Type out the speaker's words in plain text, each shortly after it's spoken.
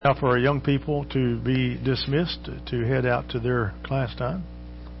Now for our young people to be dismissed to head out to their class time.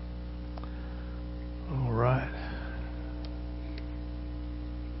 All right.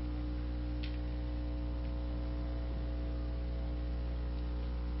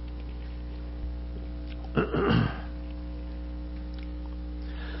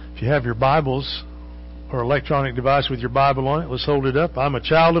 If you have your Bibles or electronic device with your Bible on it, let's hold it up. I'm a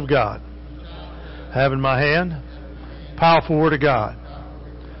child of God. Have in my hand powerful Word of God.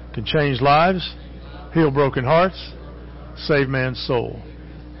 Can change lives, heal broken hearts, save man's soul.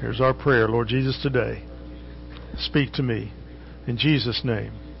 Here's our prayer, Lord Jesus, today. Speak to me. In Jesus'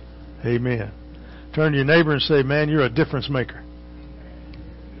 name, amen. Turn to your neighbor and say, man, you're a difference maker.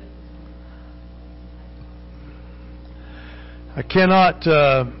 I cannot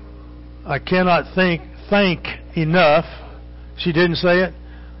thank enough. She didn't say it.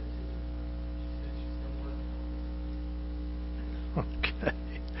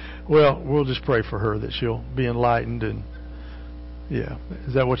 Well, we'll just pray for her that she'll be enlightened, and yeah,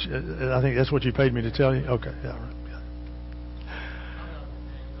 is that what I think that's what you paid me to tell you? Okay, yeah, right.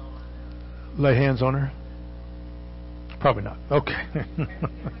 Lay hands on her? Probably not. Okay.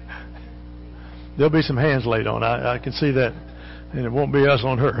 There'll be some hands laid on. I can see that, and it won't be us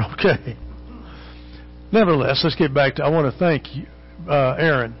on her. Okay. Nevertheless, let's get back to. I want to thank you,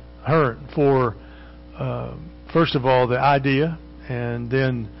 Aaron Hearn, for first of all the idea, and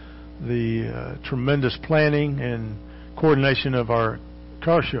then the tremendous planning and coordination of our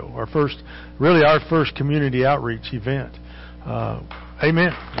car show, our first community outreach event.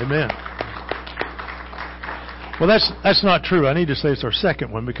 Amen. Amen. Well, that's not true. I need to say it's our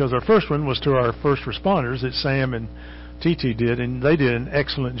second one, because our first one was to our first responders that Sam and TT did, and they did an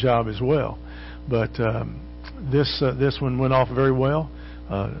excellent job as well. But this one went off very well.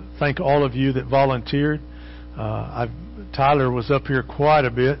 Thank all of you that volunteered. Tyler was up here quite a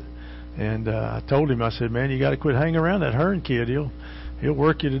bit. And I told him, I said, man, you got to quit hanging around that Hearn kid. He'll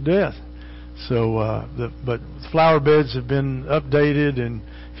work you to death. So, but flower beds have been updated, and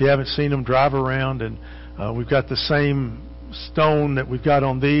if you haven't seen them, drive around. And we've got the same stone that we've got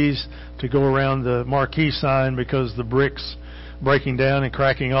on these to go around the marquee sign, because the bricks breaking down and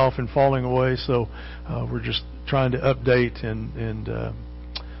cracking off and falling away. So we're just trying to update and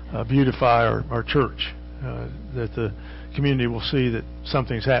beautify our church, that the community will see that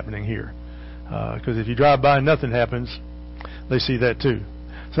something's happening here. Because if you drive by and nothing happens, they see that too.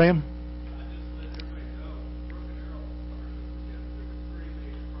 Sam?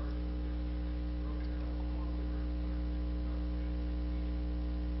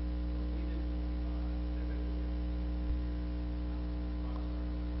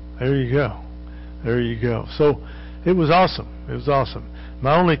 There you go. There you go. So it was awesome. It was awesome.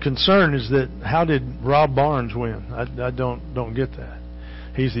 My only concern is that how did Rob Barnes win? I don't get that.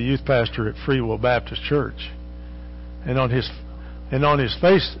 He's the youth pastor at Free Will Baptist Church, and on his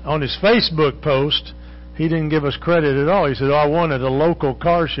Facebook post, he didn't give us credit at all. He said, "Oh, I won at a local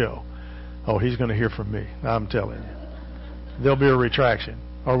car show." Oh, he's going to hear from me. I'm telling you, there'll be a retraction,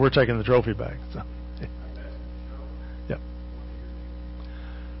 or we're taking the trophy back. So, yeah.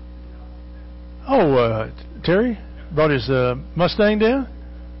 Oh, Terry brought his Mustang down?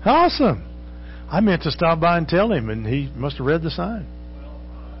 Awesome. I meant to stop by and tell him, and he must have read the sign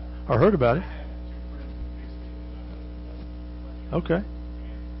or heard about it. Okay.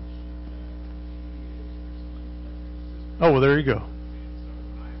 Oh, well, there you go.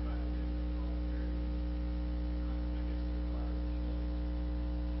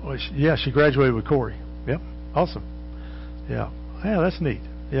 Well, she graduated with Corey. Yep. Awesome. Yeah, that's neat.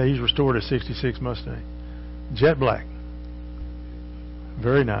 Yeah, he's restored a 66 Mustang. Jet black.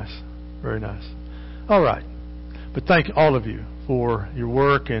 Very nice. Very nice. All right. But thank all of you for your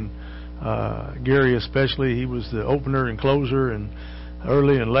work, and Gary especially. He was the opener and closer, and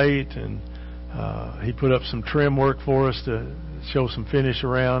early and late, and he put up some trim work for us to show some finish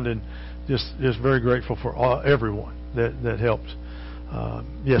around, and just very grateful for everyone that helped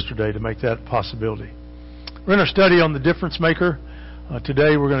yesterday to make that a possibility. We're in our study on the difference maker.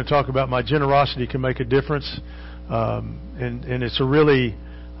 Today we're going to talk about my generosity can make a difference, and it's a really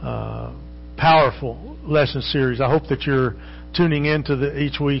powerful lesson series. I hope that you're tuning into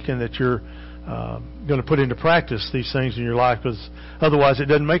each week, and that you're going to put into practice these things in your life, because otherwise it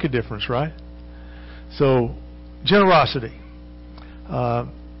doesn't make a difference, right? So, generosity.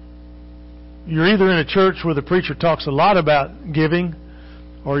 You're either in a church where the preacher talks a lot about giving,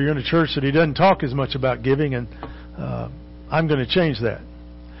 or you're in a church that he doesn't talk as much about giving, and I'm going to change that.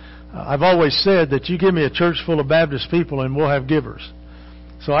 I've always said that you give me a church full of Baptist people and we'll have givers.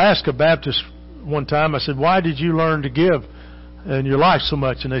 So I asked a Baptist one time, I said, why did you learn to give in your life so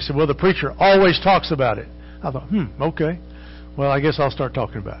much? And they said, well, the preacher always talks about it. I thought, okay. Well, I guess I'll start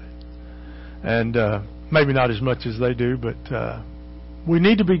talking about it. And maybe not as much as they do, but we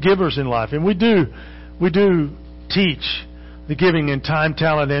need to be givers in life. And we do teach the giving in time,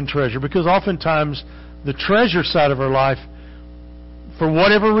 talent, and treasure, because oftentimes the treasure side of our life, for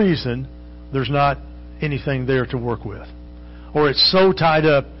whatever reason, there's not anything there to work with. Or it's so tied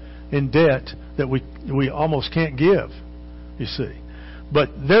up in debt that we almost can't give, you see. But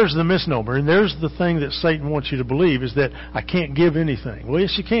there's the misnomer, and there's the thing that Satan wants you to believe, is that I can't give anything. Well,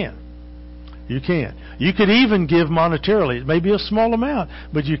 yes, you can. You can. You could even give monetarily. It may be a small amount,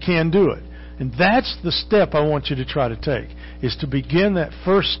 but you can do it. And that's the step I want you to try to take, is to begin that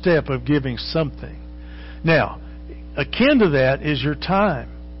first step of giving something. Now, akin to that is your time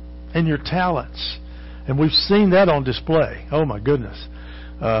and your talents. And we've seen that on display. Oh, my goodness.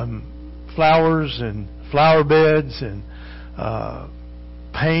 Flowers and flower beds and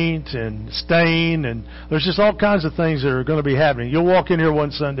paint and stain, and there's just all kinds of things that are going to be happening. You'll walk in here one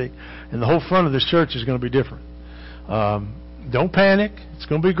Sunday and the whole front of this church is going to be different. Don't panic. It's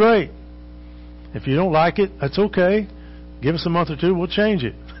going to be great. If you don't like it, that's okay. Give us a month or two, we'll change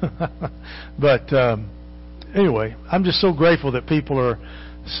it. But anyway, I'm just so grateful that people are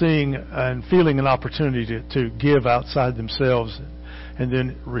seeing and feeling an opportunity to give outside themselves, and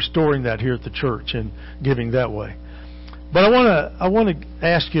then restoring that here at the church and giving that way. But I want to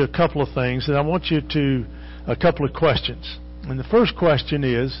ask you a couple of things, and I want you to a couple of questions. And the first question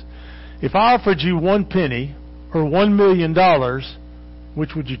is, if I offered you 1 penny or $1 million,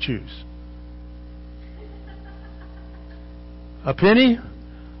 which would you choose? A penny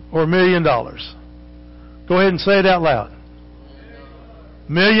or $1 million? Go ahead and say it out loud. $1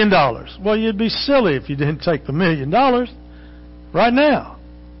 million. Well, you'd be silly if you didn't take the $1 million right now.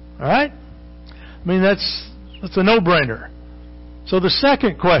 All right? I mean, that's a no-brainer. So the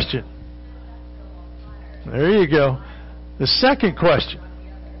second question. There you go. The second question.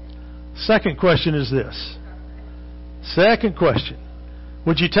 Second question is this. Second question.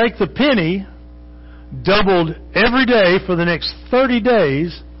 Would you take the penny doubled every day for the next 30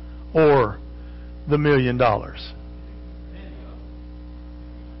 days, or the $1 million?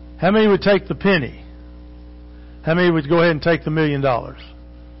 How many would take the penny? How many would go ahead and take the $1 million?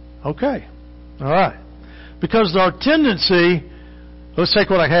 Okay. All right. Because our tendency, let's take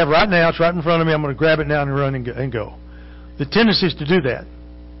what I have right now. It's right in front of me. I'm going to grab it now and run and go. The tendency is to do that.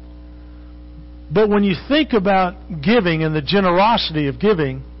 But when you think about giving and the generosity of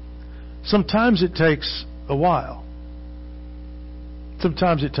giving, sometimes it takes a while.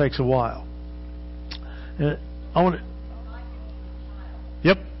 Sometimes it takes a while. I want to.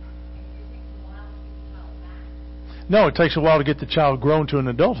 Yep. No, it takes a while to get the child grown to an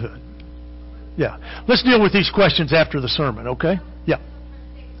adulthood. Yeah. Let's deal with these questions after the sermon, okay? Yeah.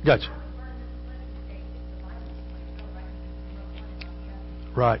 Gotcha.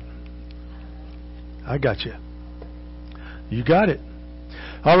 Right. I got you. You got it.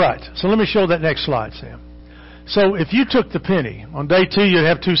 All right. So let me show that next slide, Sam. So if you took the penny, on day 2 you'd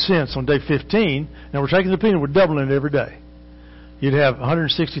have 2 cents. On day 15, now we're taking the penny, we're doubling it every day. You'd have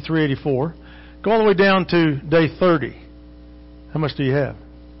 163.84. Go all the way down to day 30. How much do you have?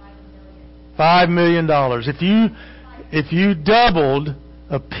 $5 million. If you doubled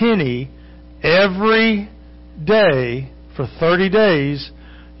a penny every day for 30 days,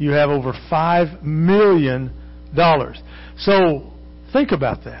 you have over $5 million. So think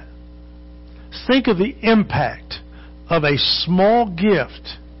about that. Think of the impact of a small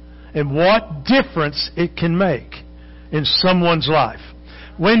gift and what difference it can make in someone's life.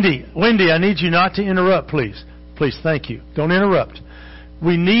 Wendy, I need you not to interrupt, please. Please, thank you. Don't interrupt.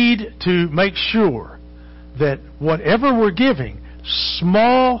 We need to make sure that whatever we're giving,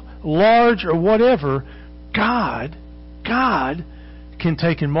 small, large, or whatever, God can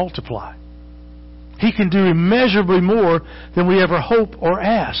take and multiply. He can do immeasurably more than we ever hope or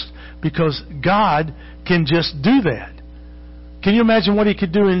ask, because God can just do that. Can you imagine what He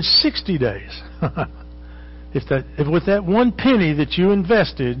could do in 60 days? If with that 1 penny that you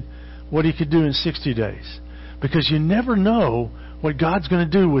invested, what He could do in 60 days. Because you never know what God's going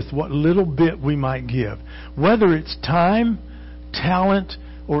to do with what little bit we might give. Whether it's time, talent,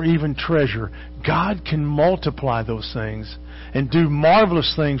 or even treasure, God can multiply those things and do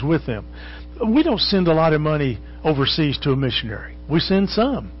marvelous things with them. We don't send a lot of money overseas to a missionary. We send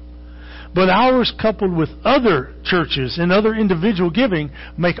some. But ours, coupled with other churches and other individual giving,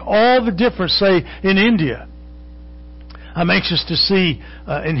 make all the difference, say, in India. I'm anxious to see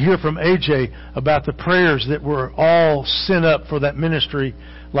and hear from AJ about the prayers that were all sent up for that ministry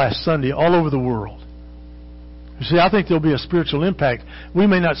last Sunday all over the world. You see, I think there'll be a spiritual impact. We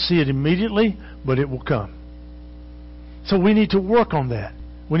may not see it immediately, but it will come. So we need to work on that.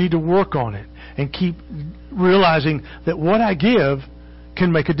 We need to work on it and keep realizing that what I give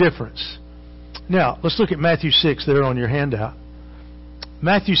can make a difference. Now, let's look at Matthew 6 there on your handout.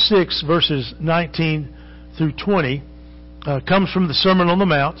 Matthew 6, verses 19 through 20, comes from the Sermon on the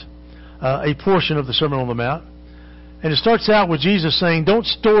Mount, a portion of the Sermon on the Mount. And it starts out with Jesus saying, don't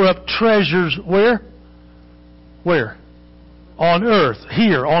store up treasures where? Where? On earth.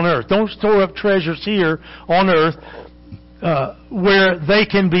 Here, on earth. Don't store up treasures here on earth where they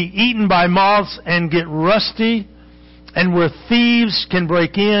can be eaten by moths and get rusty, and where thieves can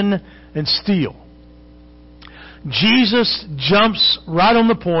break in and steal. Jesus jumps right on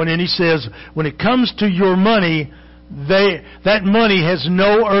the point and He says, when it comes to your money, that money has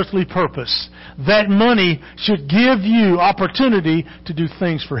no earthly purpose. That money should give you opportunity to do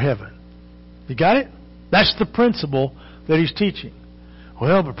things for heaven. You got it? That's the principle that He's teaching.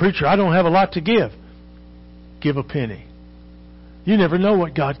 Well, but preacher, I don't have a lot to give. Give a penny. You never know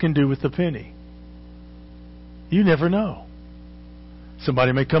what God can do with the penny. You never know.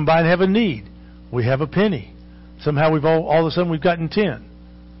 Somebody may come by and have a need. We have a penny. Somehow all of a sudden we've gotten 10.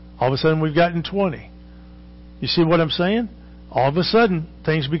 All of a sudden we've gotten 20. You see what I'm saying? All of a sudden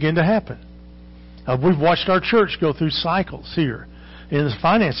things begin to happen. We've watched our church go through cycles here, in the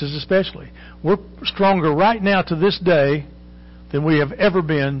finances especially. We're stronger right now to this day than we have ever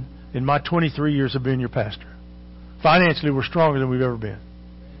been in my 23 years of being your pastor. Financially, we're stronger than we've ever been.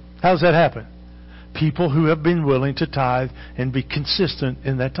 How does that happen? People who have been willing to tithe and be consistent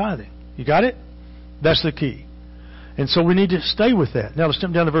in that tithing. You got it? That's the key. And so we need to stay with that. Now let's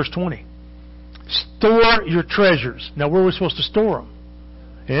jump down to verse 20. Store your treasures. Now where are we supposed to store them?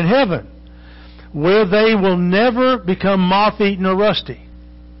 In heaven, where they will never become moth-eaten or rusty.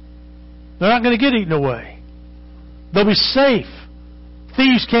 They're not going to get eaten away. They'll be safe.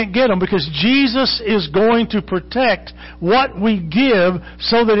 Thieves can't get them because Jesus is going to protect what we give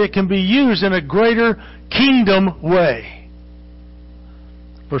so that it can be used in a greater kingdom way.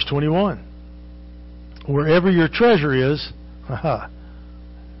 Verse 21. Wherever your treasure is,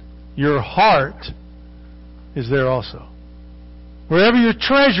 your heart is there also. Wherever your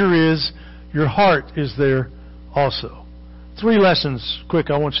treasure is, your heart is there also. 3 lessons, quick,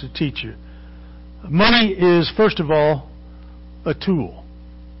 I want you to teach you. Money is, first of all, a tool.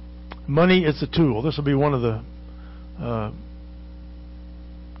 Money is a tool. This will be one of the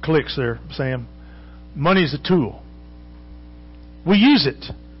clicks there, Sam. Money is a tool. We use it.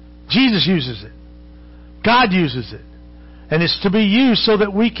 Jesus uses it. God uses it. And it's to be used so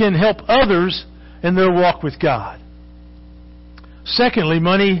that we can help others in their walk with God. Secondly,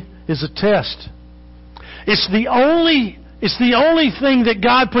 money is a test. It's the only thing that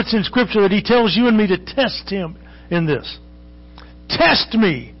God puts in Scripture that He tells you and me to test Him in this. Test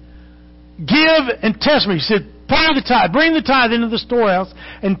me. Give and test me. He said, pay the tithe. Bring the tithe into the storehouse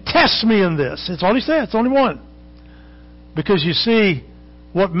and test me in this. That's all He said. It's only one. Because you see,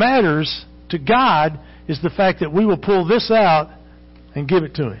 what matters to God is the fact that we will pull this out and give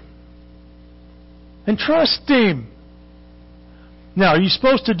it to Him. And trust Him. Now, are you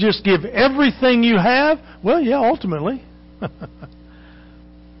supposed to just give everything you have? Well, yeah, ultimately.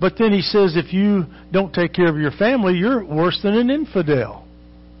 But then He says if you don't take care of your family, you're worse than an infidel.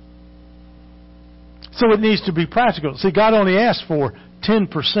 So it needs to be practical. See, God only asked for 10%.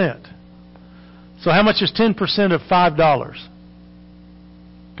 So how much is 10% of $5?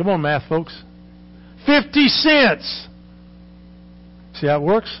 Come on, math folks. 50 cents. See how it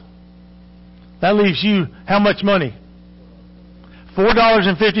works? That leaves you how much money?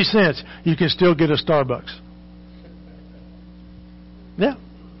 $4.50. You can still get a Starbucks. Yeah.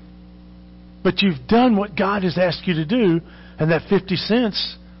 But you've done what God has asked you to do, and that 50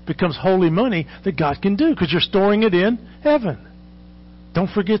 cents becomes holy money that God can do because you're storing it in heaven. Don't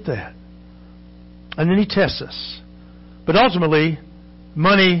forget that. And then He tests us. But ultimately,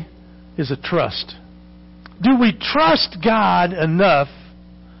 money is a trust. Do we trust God enough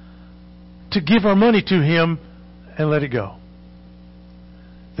to give our money to Him and let it go?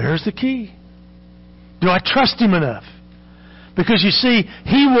 There's the key. Do I trust Him enough? Because you see,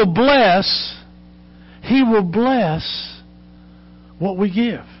 He will bless what we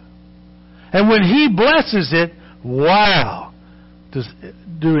give. And when He blesses it, wow,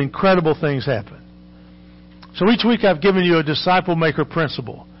 do incredible things happen. So each week I've given you a disciple maker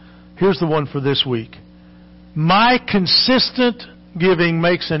principle. Here's the one for this week. My consistent giving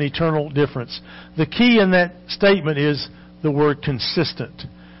makes an eternal difference. The key in that statement is the word consistent.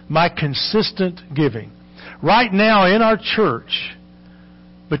 My consistent giving. Right now in our church,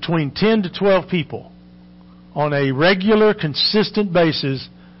 between 10 to 12 people on a regular, consistent basis,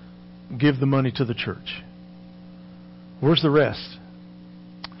 give the money to the church. Where's the rest?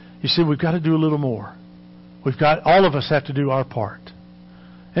 You see, we've got to do a little more. All of us have to do our part.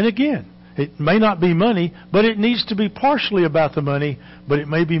 And again, it may not be money, but it needs to be partially about the money, but it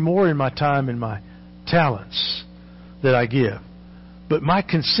may be more in my time and my talents that I give. But my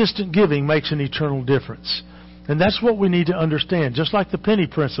consistent giving makes an eternal difference. And that's what we need to understand. Just like the penny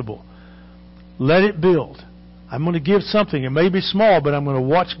principle. Let it build. I'm going to give something. It may be small, but I'm going to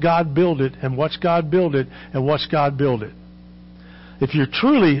watch God build it and watch God build it and watch God build it. If you're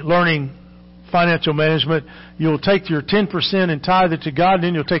truly learning financial management, you'll take your 10% and tithe it to God, and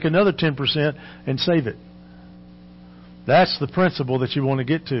then you'll take another 10% and save it. That's the principle that you want to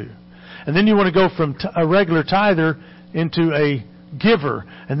get to. And then you want to go from a regular tither into a giver,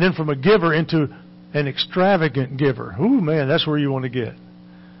 and then from a giver into an extravagant giver. Ooh, man, that's where you want to get.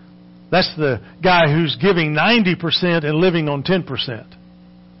 That's the guy who's giving 90% and living on 10%.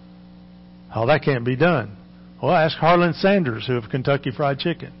 Oh, that can't be done. Well, ask Harlan Sanders, who of Kentucky Fried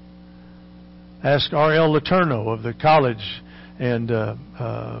Chicken. Ask R.L. Letourneau of the college and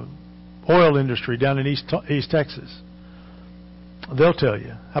oil industry down in East Texas. They'll tell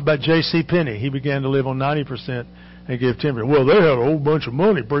you. How about J.C. Penney? He began to live on 90% and give 10%. Well, they had a whole bunch of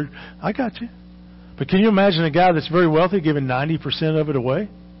money. I got you. But can you imagine a guy that's very wealthy giving 90% of it away?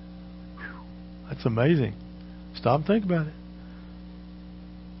 Whew, that's amazing. Stop and think about it.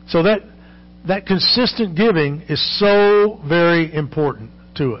 So that consistent giving is so very important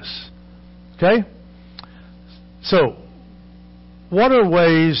to us. Okay? So, what are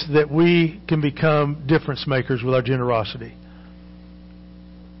ways that we can become difference makers with our generosity?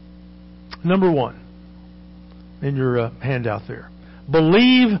 Number one, in your handout there.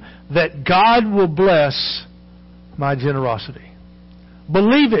 Believe that God will bless my generosity.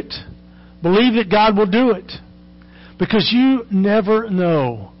 Believe it. Believe that God will do it. Because you never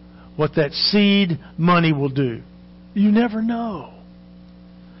know what that seed money will do. You never know.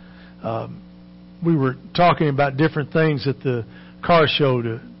 We were talking about different things at the car show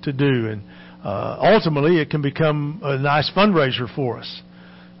to do, and ultimately it can become a nice fundraiser for us.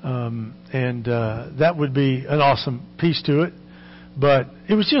 And that would be an awesome piece to it. But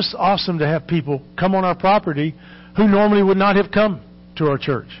it was just awesome to have people come on our property who normally would not have come to our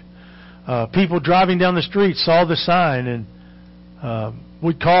church. People driving down the street saw the sign, and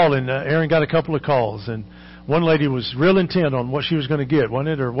we'd call, and Aaron got a couple of calls, and one lady was real intent on what she was going to get, wasn't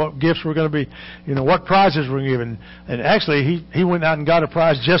it? Or what gifts were going to be, what prizes were given. And actually, he went out and got a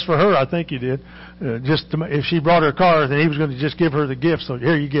prize just for her, I think he did. If she brought her car, then he was going to just give her the gift. So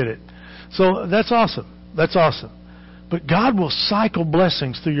here, you get it. So that's awesome. That's awesome. But God will cycle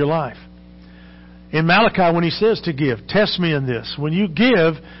blessings through your life. In Malachi, when he says to give, test me in this. When you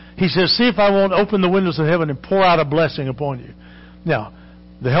give, he says, see if I won't open the windows of heaven and pour out a blessing upon you. Now,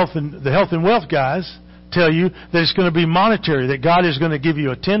 the health and wealth guys tell you that it's going to be monetary, that God is going to give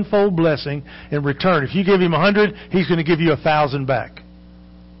you a tenfold blessing in return. If you give him 100, he's going to give you 1,000 back.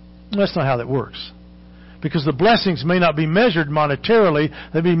 That's not how that works. Because the blessings may not be measured monetarily,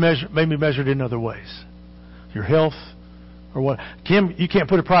 they may be measured in other ways. Your health, or what. Kim, you can't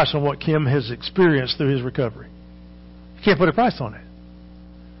put a price on what Kim has experienced through his recovery. You can't put a price on it.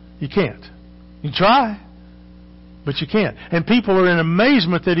 You can't. You try, but you can't. And people are in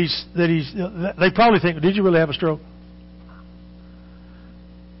amazement that he's. They probably think, "Did you really have a stroke?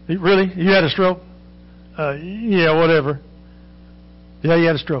 Really? You had a stroke? Yeah, whatever. Yeah, you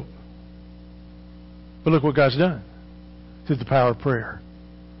had a stroke." But look what God's done through the power of prayer.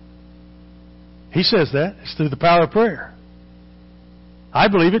 He says that it's through the power of prayer. I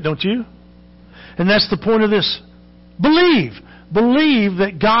believe it, don't you? And that's the point of this. Believe. Believe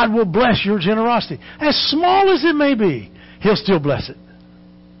that God will bless your generosity. As small as it may be, He'll still bless it.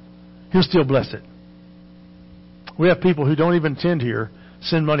 He'll still bless it. We have people who don't even attend here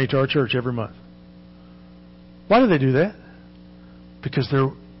send money to our church every month. Why do they do that? Because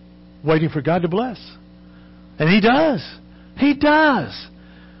they're waiting for God to bless. And He does. He does.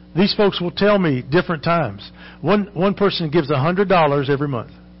 These folks will tell me different times. One person gives $100 every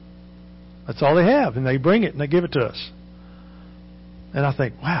month. That's all they have. And they bring it and they give it to us. And I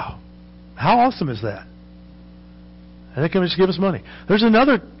think, wow, how awesome is that? And they come and just give us money. There's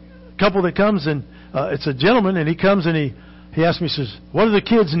another couple that comes, and it's a gentleman, and he comes and he asks me, he says, what do the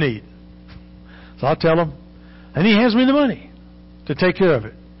kids need? So I'll tell him. And he hands me the money to take care of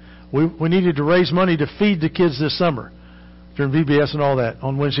it. We needed to raise money to feed the kids this summer during VBS and all that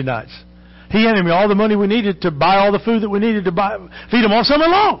on Wednesday nights. He handed me all the money we needed to buy all the food that we needed to feed them all summer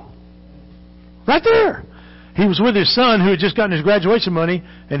long. Right there. he was with his son who had just gotten his graduation money,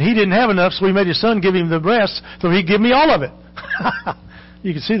 and he didn't have enough, so he made his son give him the rest, so he'd give me all of it.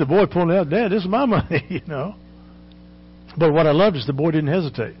 You can see the boy pulling out, Dad, this is my money, you know. But what I loved is the boy didn't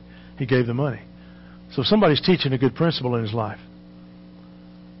hesitate. He gave the money. So somebody's teaching a good principle in his life.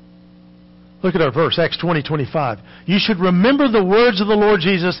 Look at our verse, Acts 20:25. You should remember the words of the Lord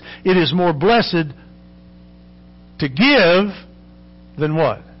Jesus. It is more blessed to give than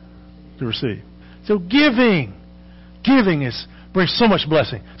what? To receive. So giving brings so much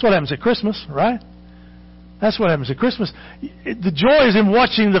blessing. That's what happens at Christmas, right? That's what happens at Christmas. The joy is in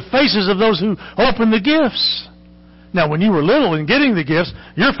watching the faces of those who open the gifts. Now, when you were little and getting the gifts,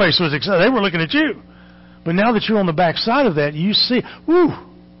 your face was excited. They were looking at you. But now that you're on the back side of that, you see, woo,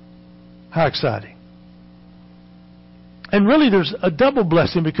 how exciting. And really, there's a double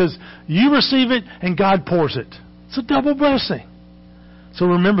blessing because you receive it and God pours it. It's a double blessing. So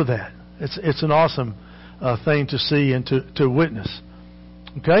remember that. It's an awesome thing to see and to witness.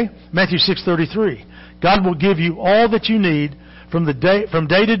 Okay? Matthew 6:33. God will give you all that you need from day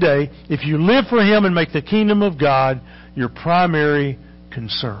to day if you live for Him and make the kingdom of God your primary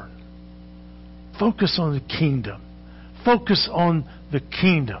concern. Focus on the kingdom. Focus on the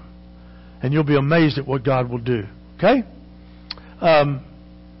kingdom. And you'll be amazed at what God will do. Okay? Now,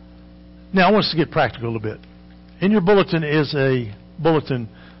 I want us to get practical a little bit. In your bulletin is a bulletin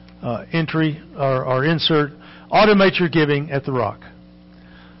entry or insert. Automate your giving at The Rock.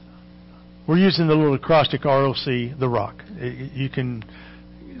 We're using the little acrostic ROC, The Rock. You can.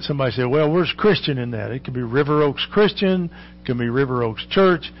 Somebody say, well, where's Christian in that? It could be River Oaks Christian. It could be River Oaks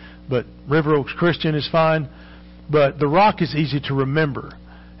Church. But River Oaks Christian is fine. But The Rock is easy to remember.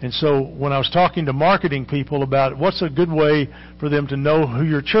 And so when I was talking to marketing people about what's a good way for them to know who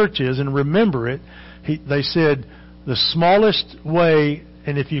your church is and remember it, they said the smallest way,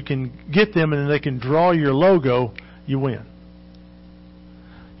 and if you can get them and they can draw your logo, you win.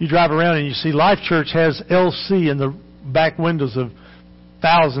 You drive around and you see Life Church has LC in the back windows of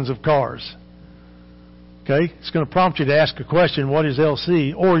thousands of cars. Okay? It's going to prompt you to ask a question, what is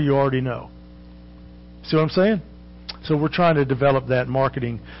LC? Or you already know. See what I'm saying? So we're trying to develop that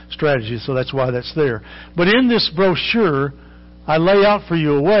marketing strategy, so that's why that's there. But in this brochure, I lay out for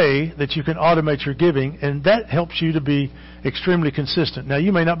you a way that you can automate your giving, and that helps you to be extremely consistent. Now,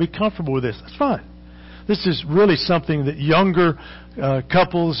 you may not be comfortable with this. That's fine. This is really something that younger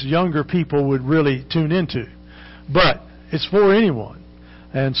couples, younger people would really tune into. But it's for anyone.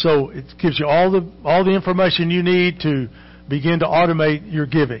 And so it gives you all the information you need to begin to automate your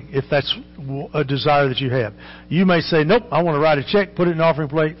giving, if that's a desire that you have. You may say, nope, I want to write a check, put it in an offering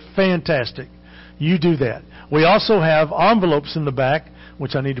plate. Fantastic. You do that. We also have envelopes in the back,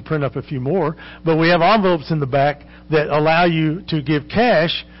 which I need to print up a few more, but we have envelopes in the back that allow you to give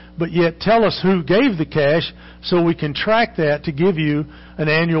cash, but yet tell us who gave the cash so we can track that to give you an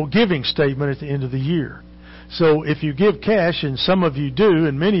annual giving statement at the end of the year. So if you give cash, and some of you do,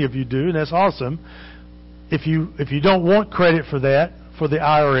 and many of you do, and that's awesome, if you don't want credit for that, for the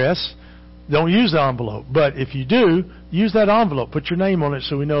IRS, don't use the envelope. But if you do, use that envelope. Put your name on it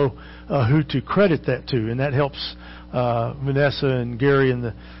so we know who to credit that to. And that helps Vanessa and Gary and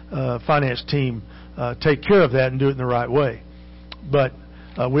the finance team take care of that and do it in the right way. But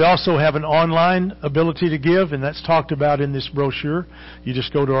we also have an online ability to give, and that's talked about in this brochure. You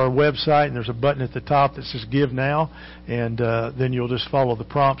just go to our website, and there's a button at the top that says Give Now, and then you'll just follow the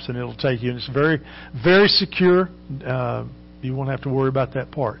prompts, and it'll take you. And it's very, very secure. You won't have to worry about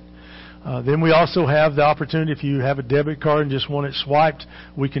that part. Then we also have the opportunity, if you have a debit card and just want it swiped,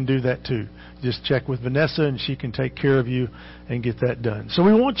 we can do that too. Just check with Vanessa, and she can take care of you and get that done. So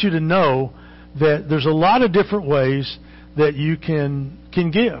we want you to know that there's a lot of different ways that you can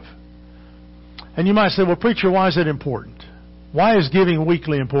give. And you might say, well, preacher, why is that important? Why is giving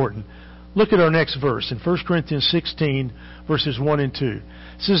weekly important? Look at our next verse in 1 Corinthians 16, verses 1 and 2. It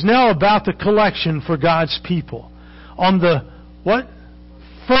says, now about the collection for God's people. On the, what?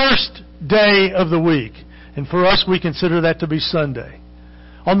 First day of the week. And for us, we consider that to be Sunday.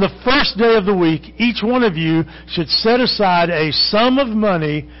 On the first day of the week, each one of you should set aside a sum of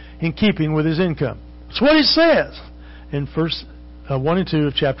money in keeping with his income. That's what it says in 1 and 2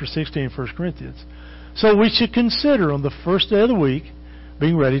 of chapter 16 of 1 Corinthians. So we should consider on the first day of the week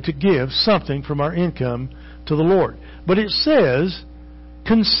being ready to give something from our income to the Lord. But it says,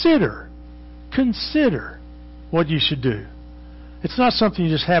 consider what you should do. It's not something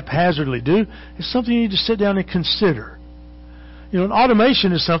you just haphazardly do. It's something you need to sit down and consider. You know, an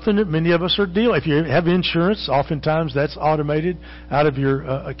automation is something that many of us are dealing with. If you have insurance, oftentimes that's automated out of your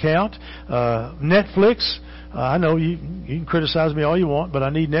account. Netflix, I know you can criticize me all you want, but I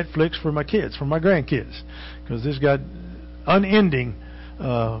need Netflix for my kids, for my grandkids. because this got unending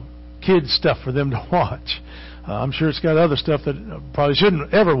kids stuff for them to watch. I'm sure it's got other stuff that probably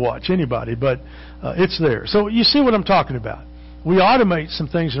shouldn't ever watch anybody, but it's there. So you see what I'm talking about. We automate some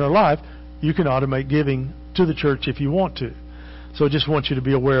things in our life. You can automate giving to the church if you want to. So I just want you to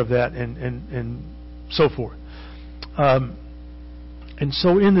be aware of that and so forth. And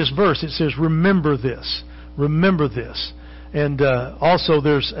so in this verse it says, remember this. Remember this. And also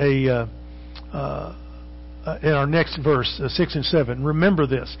there's a... in our next verse, 6 and 7, remember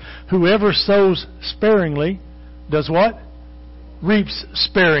this. Whoever sows sparingly does what? Reaps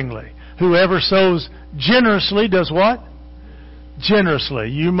sparingly. Whoever sows generously does what? Generously.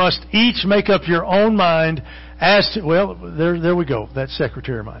 You must each make up your own mind as to, well, there we go, that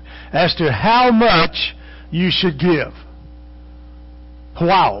secretary of mine, as to how much you should give.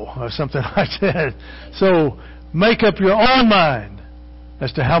 Wow, or something like that. So make up your own mind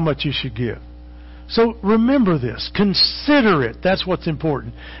as to how much you should give. So remember this. Consider it. That's what's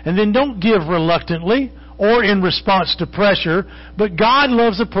important. And then don't give reluctantly or in response to pressure. But God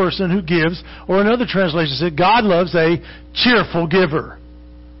loves a person who gives, or another translation said, God loves a cheerful giver.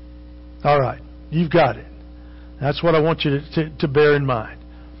 All right. You've got it. That's what I want you to bear in mind.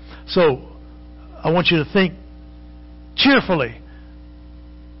 So I want you to think cheerfully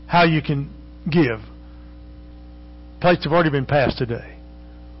how you can give. Plates have already been passed today.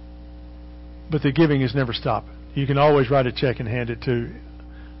 But the giving is never stopping. You can always write a check and hand it to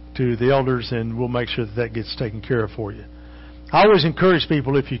the elders, and we'll make sure that gets taken care of for you. I always encourage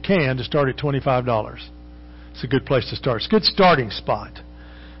people, if you can, to start at $25. It's a good place to start. It's a good starting spot,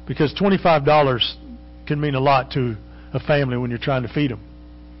 because $25 can mean a lot to a family when you're trying to feed them.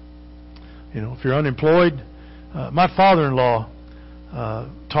 You know, if you're unemployed, my father-in-law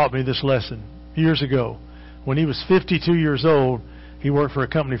taught me this lesson years ago. When he was 52 years old, he worked for a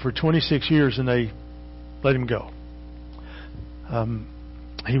company for 26 years, and they let him go.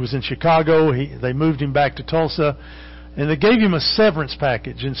 He was in Chicago. They moved him back to Tulsa, and they gave him a severance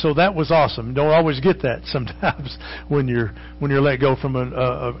package, and so that was awesome. You don't always get that sometimes when you're let go from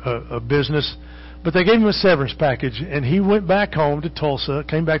a business, but they gave him a severance package, and he went back home to Tulsa,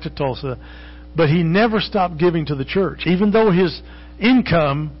 came back to Tulsa, but he never stopped giving to the church, even though his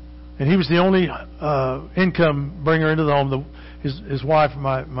income, and he was the only income bringer into the home. His wife,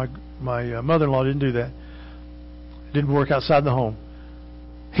 my mother-in-law, didn't do that. Didn't work outside the home.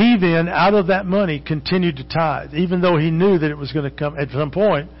 He then, out of that money, continued to tithe, even though he knew that it was going to come at some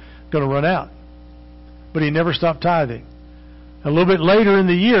point, going to run out. But he never stopped tithing. A little bit later in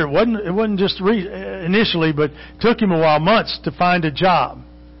the year, it wasn't just initially, but it took him a while, months, to find a job.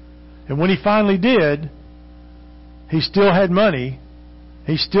 And when he finally did, he still had money.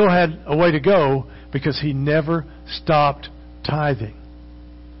 He still had a way to go because he never stopped tithing.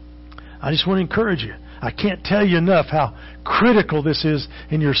 I just want to encourage you. I can't tell you enough how critical this is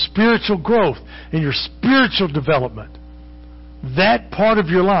in your spiritual growth, in your spiritual development. That part of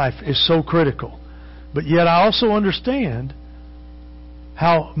your life is so critical. But yet I also understand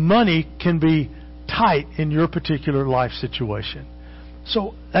how money can be tight in your particular life situation.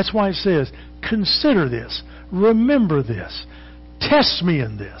 So that's why it says, consider this, remember this, test me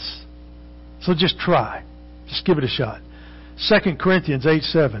in this. So just try. Just give it a shot. 2 Corinthians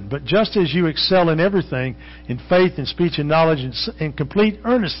 8:7. But just as you excel in everything, in faith, in speech, and knowledge, in complete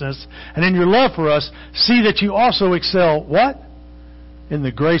earnestness, and in your love for us, see that you also excel, what? In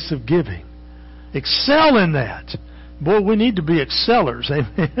the grace of giving. Excel in that. Boy, we need to be excellers,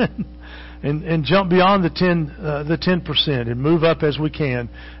 amen. And jump beyond the 10% and move up as we can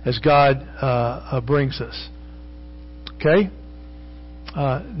as God brings us. Okay?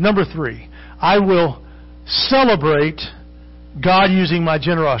 Number 3, I will celebrate God using my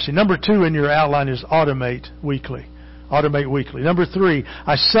generosity. Number 2 in your outline is automate weekly. Automate weekly. Number 3,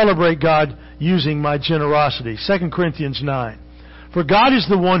 I celebrate God using my generosity. 2 Corinthians 9. For God is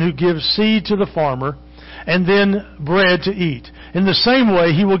the one who gives seed to the farmer and then bread to eat. In the same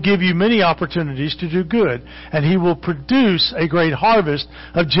way, He will give you many opportunities to do good, and He will produce a great harvest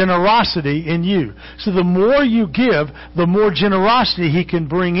of generosity in you. So the more you give, the more generosity He can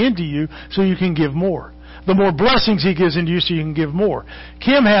bring into you so you can give more. The more blessings He gives into you so you can give more.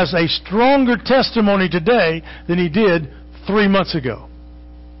 Kim has a stronger testimony today than he did 3 months ago.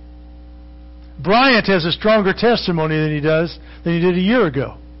 Bryant has a stronger testimony than he did a year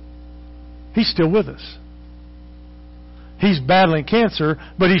ago. He's still with us. He's battling cancer,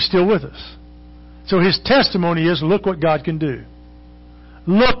 but he's still with us. So his testimony is, look what God can do.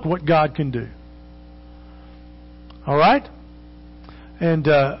 Look what God can do. All right? And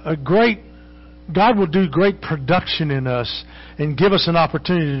a great God will do great production in us and give us an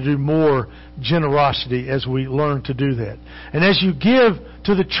opportunity to do more generosity as we learn to do that. And as you give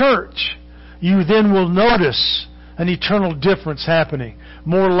to the church, you then will notice an eternal difference happening.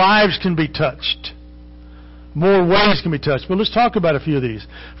 More lives can be touched. More ways can be touched. But let's talk about a few of these.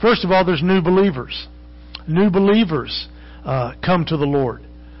 First of all, there's new believers. New believers come to the Lord.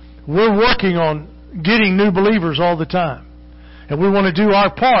 We're working on getting new believers all the time. And we want to do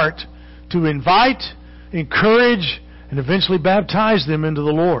our part to invite, encourage, and eventually baptize them into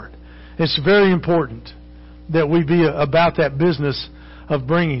the Lord. It's very important that we be about that business of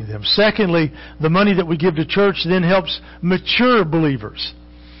bringing them. Secondly, the money that we give to church then helps mature believers.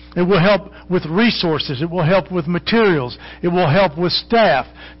 It will help with resources. It will help with materials. It will help with staff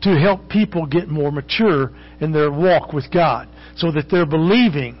to help people get more mature in their walk with God so that their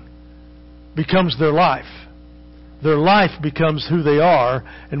believing becomes their life. Their life becomes who they are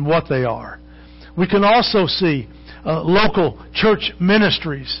and what they are. We can also see local church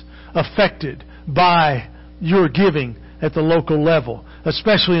ministries affected by your giving at the local level,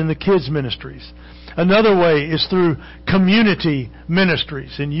 especially in the kids' ministries. Another way is through community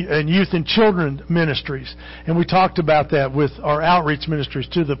ministries and youth and children ministries. And we talked about that with our outreach ministries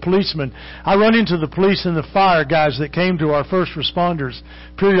to the policemen. I run into the police and the fire guys that came to our first responders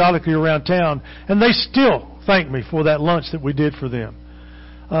periodically around town, and they still thank me for that lunch that we did for them.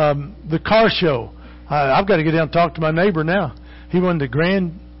 The car show. I've got to get down and talk to my neighbor now. He won the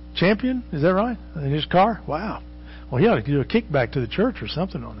grand champion, is that right? In his car? Wow. Well, he ought to do a kickback to the church or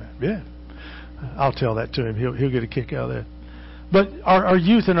something on that. Yeah. I'll tell that to him. He'll get a kick out of that. But our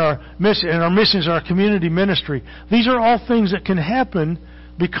youth and our mission and our missions and our community ministry, these are all things that can happen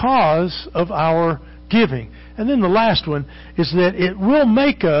because of our giving. And then the last one is that it will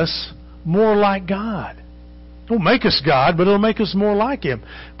make us more like God. It won't make us God, but it'll make us more like Him.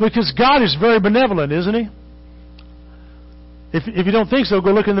 Because God is very benevolent, isn't He? If you don't think so,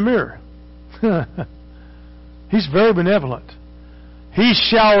 go look in the mirror. He's very benevolent. He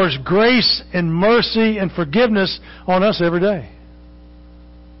showers grace and mercy and forgiveness on us every day.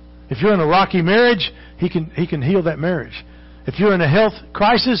 If you're in a rocky marriage, He can heal that marriage. If you're in a health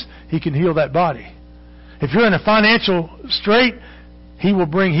crisis, He can heal that body. If you're in a financial strait, He will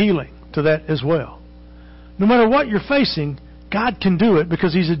bring healing to that as well. No matter what you're facing, God can do it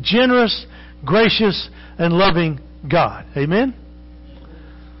because He's a generous, gracious, and loving God. Amen?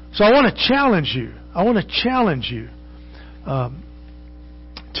 So I want to challenge you. I want to challenge you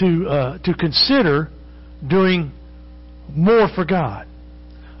to consider doing more for God,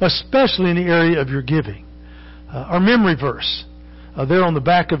 especially in the area of your giving. Our memory verse, there on the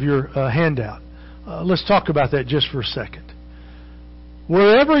back of your handout. Let's talk about that just for a second.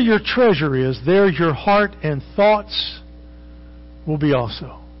 Wherever your treasure is, there your heart and thoughts will be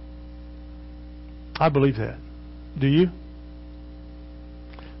also. I believe that. Do you?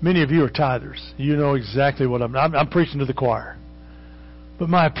 Many of you are tithers. You know exactly what I'm preaching to the choir. But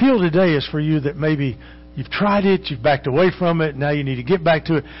my appeal today is for you that maybe you've tried it, you've backed away from it, now you need to get back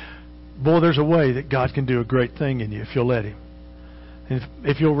to it. Boy, there's a way that God can do a great thing in you if you'll let Him. And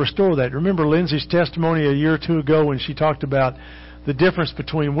if you'll restore that. Remember Lindsay's testimony a year or two ago when she talked about the difference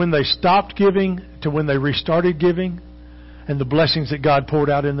between when they stopped giving to when they restarted giving and the blessings that God poured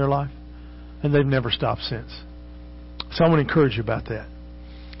out in their life? And they've never stopped since. So I want to encourage you about that.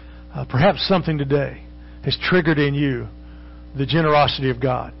 Perhaps something today has triggered in you the generosity of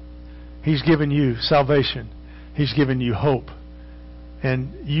God. He's given you salvation. He's given you hope.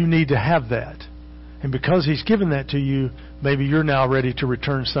 And you need to have that. And because He's given that to you, maybe you're now ready to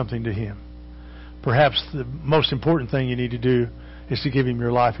return something to Him. Perhaps the most important thing you need to do is to give Him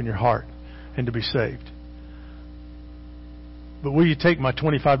your life and your heart and to be saved. But will you take my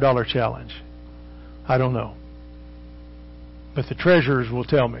 $25 challenge? I don't know. But the treasurers will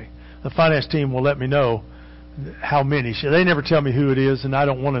tell me. The finance team will let me know how many. They never tell me who it is, and I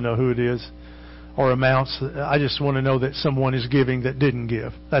don't want to know who it is or amounts. I just want to know that someone is giving that didn't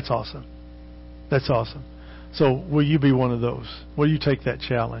give. That's awesome. That's awesome. So will you be one of those? Will you take that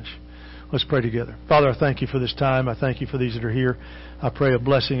challenge? Let's pray together. Father, I thank You for this time. I thank You for these that are here. I pray a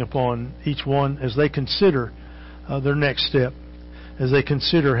blessing upon each one as they consider their next step, as they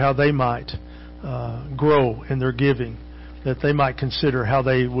consider how they might grow in their giving, that they might consider how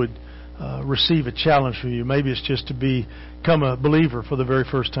they would receive a challenge from You. Maybe it's just to become a believer for the very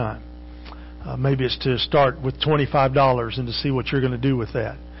first time. Maybe it's to start with $25 and to see what you're going to do with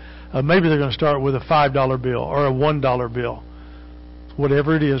that. Maybe they're going to start with a $5 bill or a $1 bill.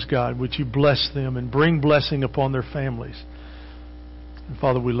 Whatever it is, God, would You bless them and bring blessing upon their families. And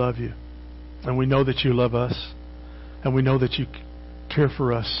Father, we love You. And we know that You love us. And we know that You care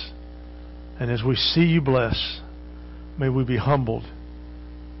for us. And as we see you bless, may we be humbled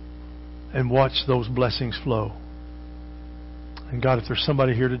and watch those blessings flow. And God, if there's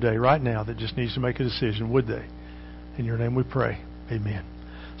somebody here today, right now, that just needs to make a decision, would they? In your name we pray. Amen.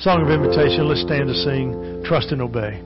 Song of invitation. Let's stand to sing Trust and Obey.